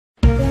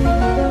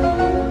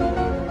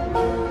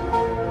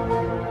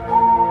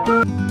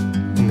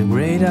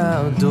great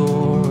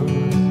outdoors.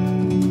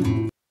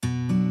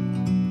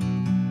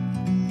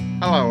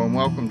 Hello and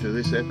welcome to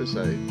this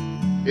episode.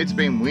 It's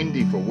been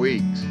windy for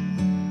weeks.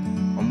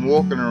 I'm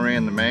walking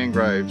around the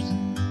mangroves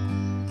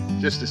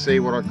just to see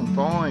what I can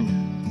find.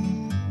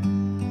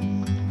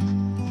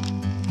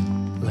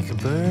 Like a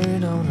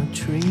bird on a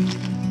tree.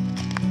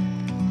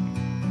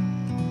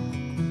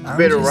 A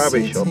bit of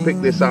rubbish. I'll pick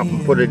this up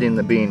and put it in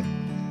the bin.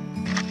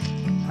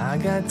 I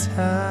got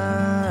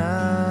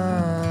time,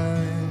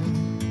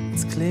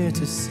 it's clear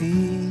to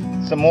see.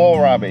 Some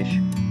more rubbish.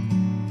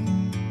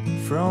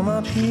 From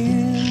up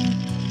here,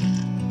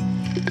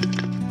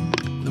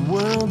 the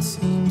world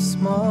seems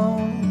small.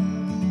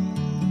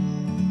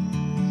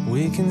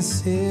 We can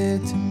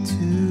sit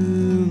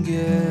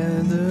together.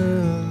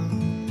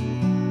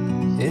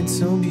 It's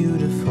so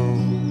beautiful,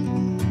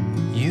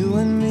 you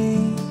and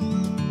me.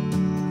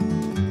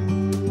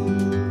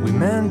 We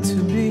meant to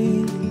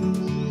be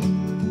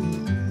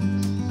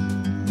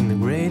in the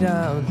great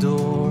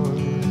outdoors.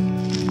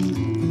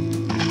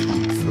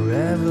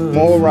 Forever.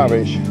 More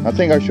rubbish. I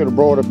think I should have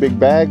brought a big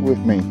bag with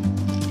me.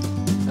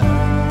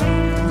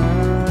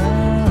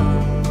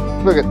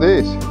 Look at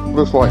this.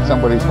 Looks like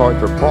somebody's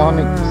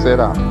hydroponic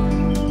setup.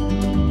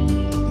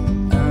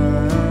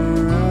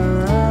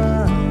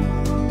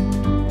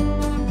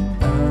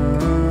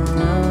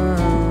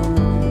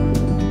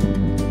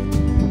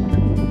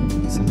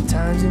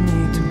 Sometimes you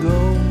need to go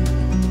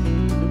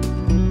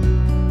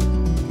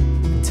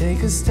and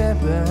take a step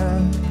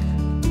back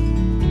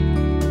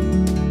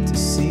to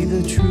see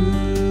the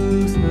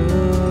truth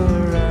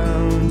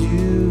around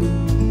you.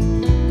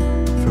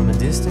 From a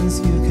distance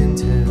you can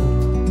tell.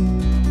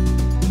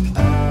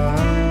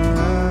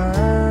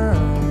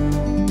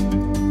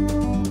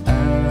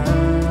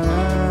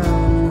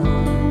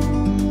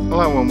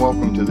 Hello and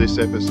welcome to this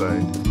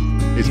episode.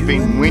 It's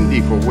been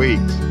windy for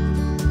weeks.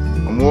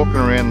 I'm walking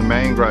around the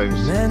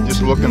mangroves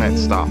just looking at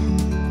stuff.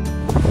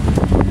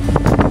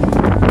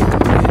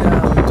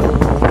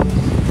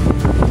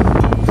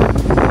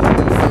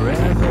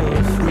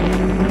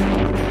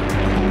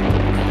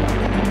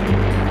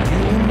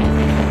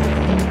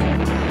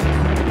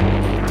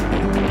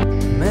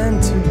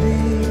 Meant to be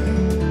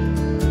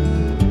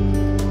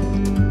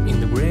in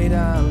the great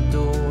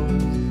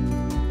outdoors.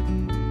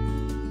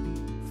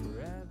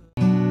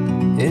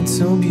 It's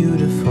so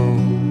beautiful,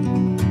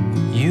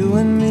 you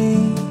and me.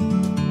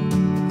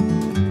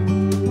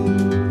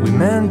 We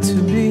meant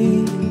to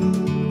be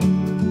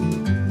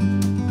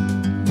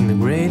in the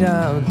great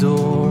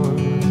outdoors.